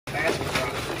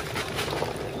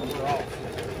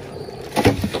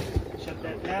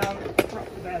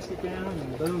it down,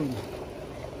 and boom.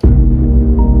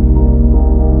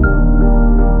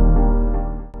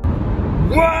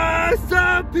 What's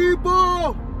up,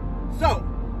 people? So,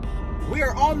 we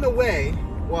are on the way.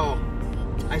 Well,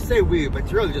 I say we, but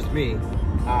it's really just me.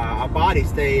 Our body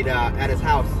stayed at his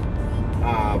house.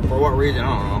 For what reason,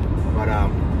 I don't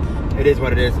know. But it is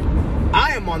what it is.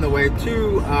 I am on the way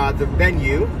to the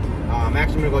venue. I'm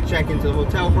actually gonna go check into the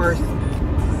hotel first.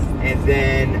 And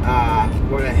then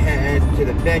we're gonna head to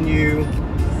the venue,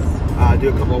 do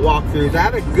a couple of walkthroughs. I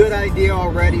have a good idea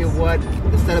already of what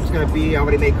the setup's gonna be. I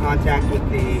already made contact with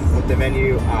the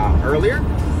venue earlier.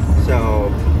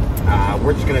 So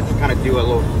we're just gonna kind of do a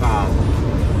little,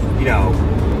 you know,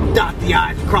 dot the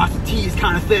I's, cross the T's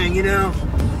kind of thing, you know?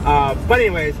 But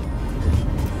anyways,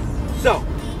 so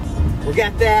we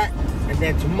got that. And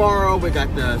then tomorrow we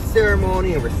got the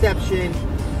ceremony and reception.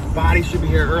 Body should be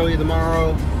here early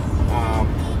tomorrow.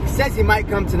 He says he might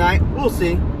come tonight. We'll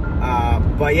see.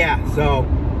 But yeah, so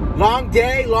long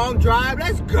day, long drive.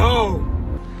 Let's go.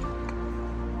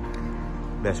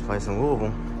 Best place in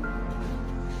Louisville.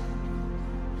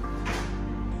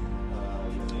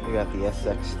 We got the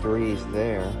SX3s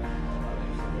there.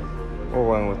 We're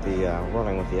running with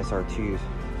the SR2s.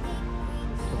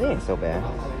 They ain't so bad.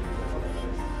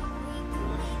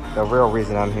 The real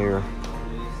reason I'm here,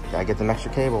 gotta get some extra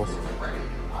cables.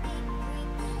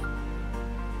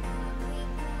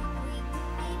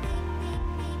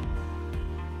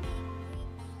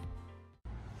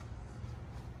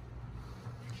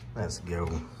 Let's go.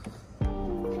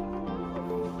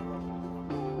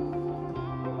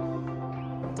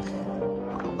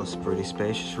 This pretty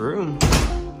spacious room.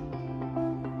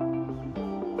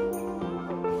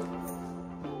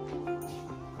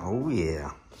 Oh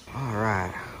yeah. All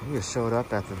right, we just showed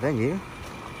up at the venue.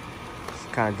 Let's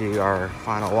kind of do our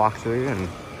final walkthrough and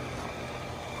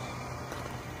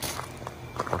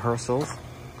rehearsals.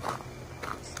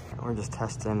 We're just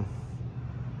testing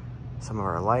some of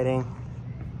our lighting.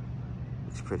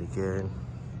 Looks pretty good.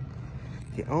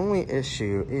 The only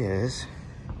issue is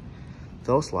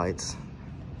those lights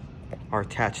are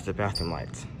attached to the bathroom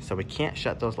lights. So we can't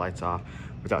shut those lights off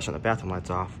without shutting the bathroom lights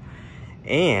off.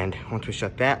 And once we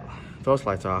shut those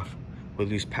lights off, we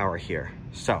lose power here.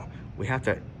 So we have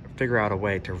to figure out a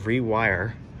way to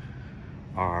rewire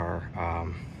our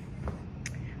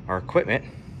equipment,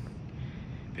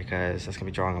 because that's gonna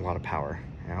be drawing a lot of power.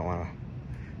 And I don't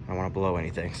wanna blow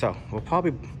anything. So we'll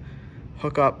probably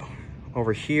hook up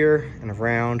over here and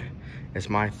around is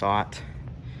my thought,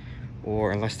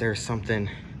 or unless there's something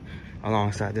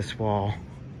alongside this wall,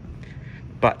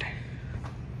 but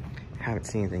haven't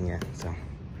seen anything yet, so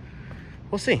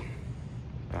we'll see.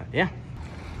 But yeah,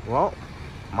 well,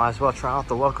 might as well try out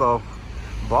the local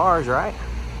bars, right?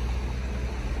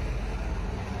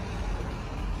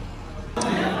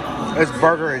 This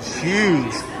burger is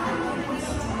huge.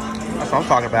 That's what I'm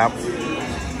talking about.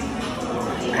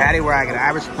 Patty Wagon,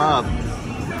 Irish Pub.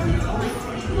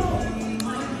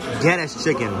 Dennis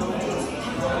Chicken.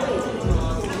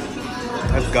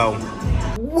 Let's go.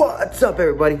 What's up,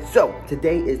 everybody? So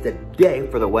today is the day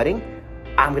for the wedding.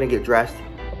 I'm gonna get dressed.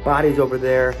 Body's over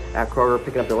there at Kroger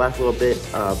picking up the last little bit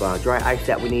of dry ice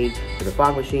that we need for the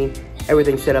fog machine.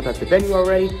 Everything's set up at the venue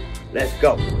already. Let's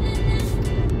go.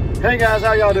 Hey guys,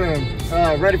 how y'all doing?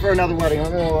 Ready for another wedding. I'm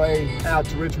on my way out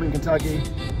to Richmond, Kentucky.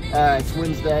 It's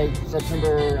Wednesday,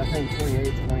 September, I think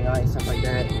 28th, 29th, something like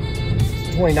that.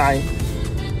 It's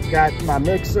 29th. Got my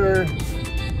mixer.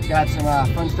 Got some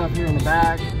fun stuff here in the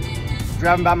back.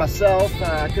 Driving by myself.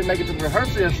 I couldn't make it to the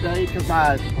rehearsal yesterday because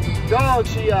my dog,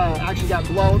 she actually got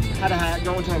blown. Had to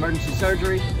go into emergency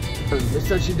surgery. They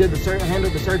said she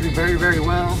handled the surgery very, very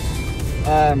well.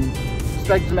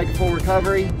 Expected to make a full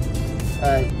recovery.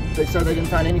 They said they didn't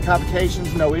find any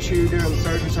complications, no issue during the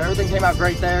surgery, so everything came out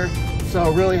great there. So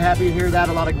really happy to hear that,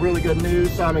 a lot of really good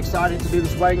news. So I'm excited to do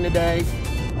this wedding today.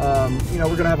 You know,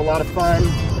 we're gonna have a lot of fun.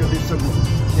 We're gonna do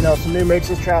some new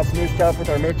mixes, try out some new stuff with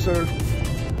our mixer.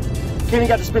 Kenny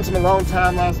got to spend some alone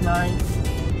time last night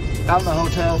out in the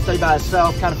hotel, stayed by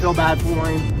himself, kind of feel bad for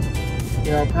him.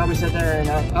 You know, probably sit there and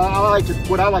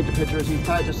what I like to picture is he's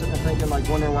probably just sitting there thinking, like,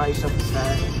 wondering why he's so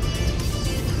fat.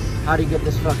 How do you get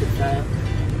this fucking fat?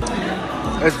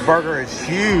 This burger is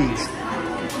huge.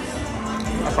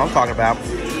 That's what I'm talking about.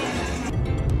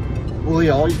 Will he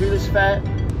always be this fat?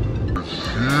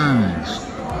 Huge.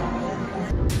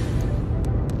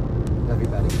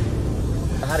 Everybody.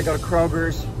 I had to go to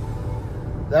Kroger's.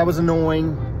 That was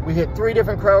annoying. We hit 3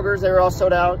 different Kroger's. They were all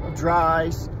sold out of dry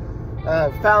ice.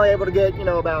 Finally able to get, you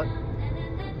know, about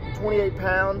 29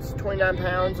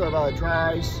 pounds of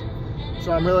dry ice.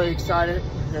 So I'm really excited.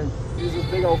 We're gonna use this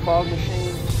big old fog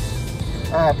machine.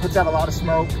 puts out a lot of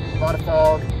smoke, a lot of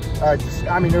fog.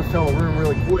 I mean, they'll fill a room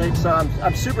really quick. So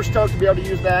I'm super stoked to be able to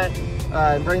use that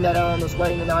and bring that out on this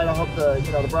wedding tonight. I hope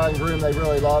the bride and groom, they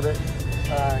really love it.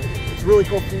 It's a really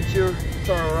cool feature. It's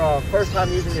our first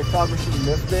time using a fog machine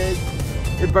this big.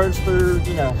 It burns through,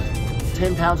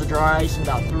 10 pounds of dry ice in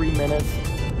about 3 minutes.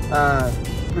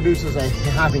 Produces a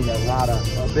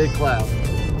big cloud.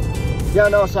 Yeah,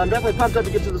 no, so I'm definitely pumped up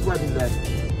to get to this wedding today.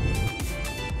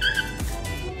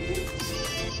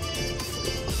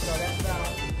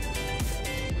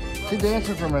 Keep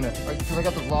dancing for a minute, because I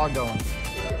got the vlog going.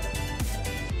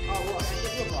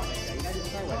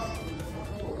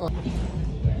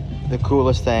 The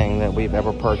coolest thing that we've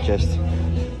ever purchased.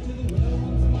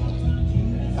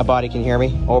 A body can hear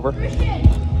me? Over.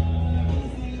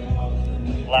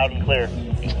 Loud and clear.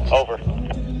 Over.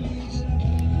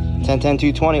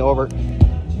 10-10-220, over.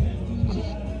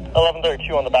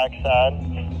 1132 on the back side.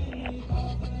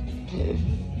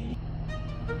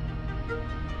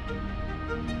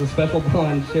 A special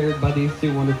bond shared by these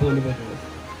two wonderful individuals.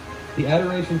 The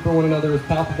adoration for one another is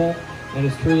palpable and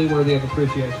is truly worthy of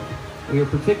appreciation. We are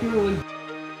particularly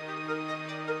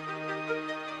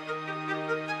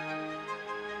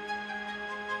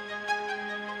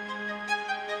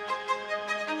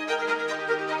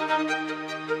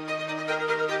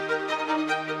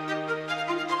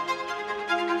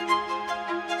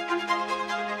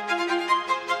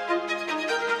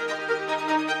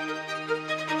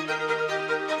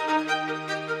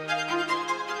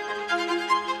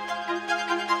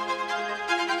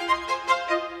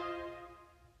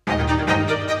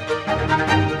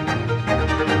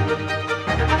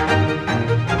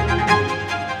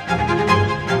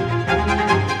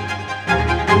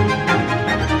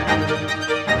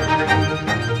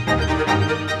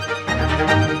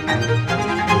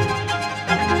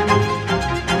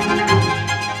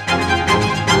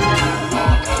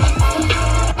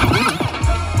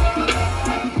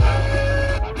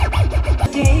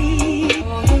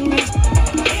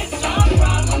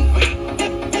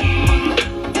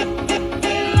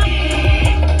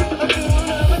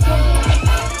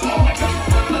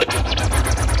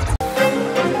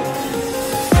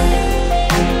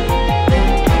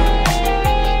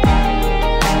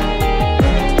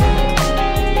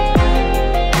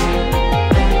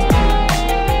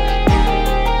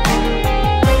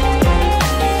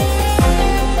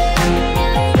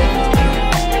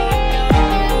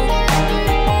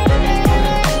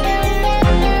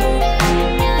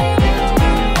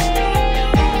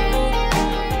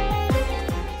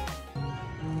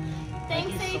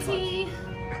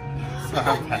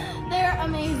They're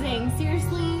amazing.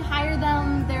 Seriously, hire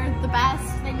them. They're the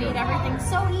best. They made everything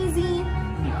so easy.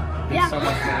 Yeah. So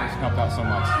much fun. It's helped out so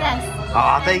much. Yes.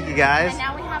 Aw, thank you guys. And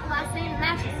now we have last name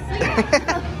matches.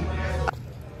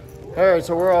 All right,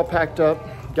 so we're all packed up.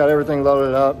 Got everything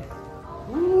loaded up.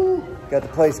 Got the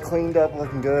place cleaned up,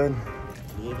 looking good.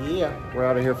 Yeah. We're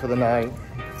out of here for the night.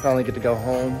 Finally get to go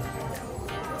home.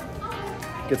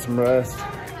 Get some rest.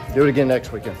 Do it again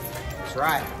next weekend. That's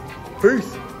right.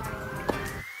 Peace.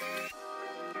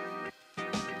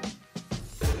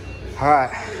 All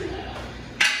right.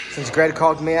 Since Greg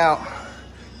called me out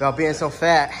about being so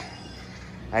fat,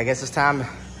 I guess it's time to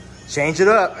change it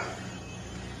up.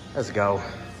 Let's go.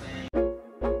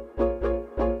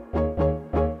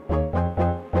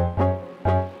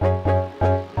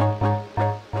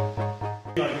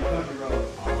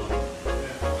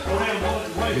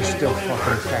 You're still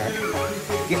fucking fat.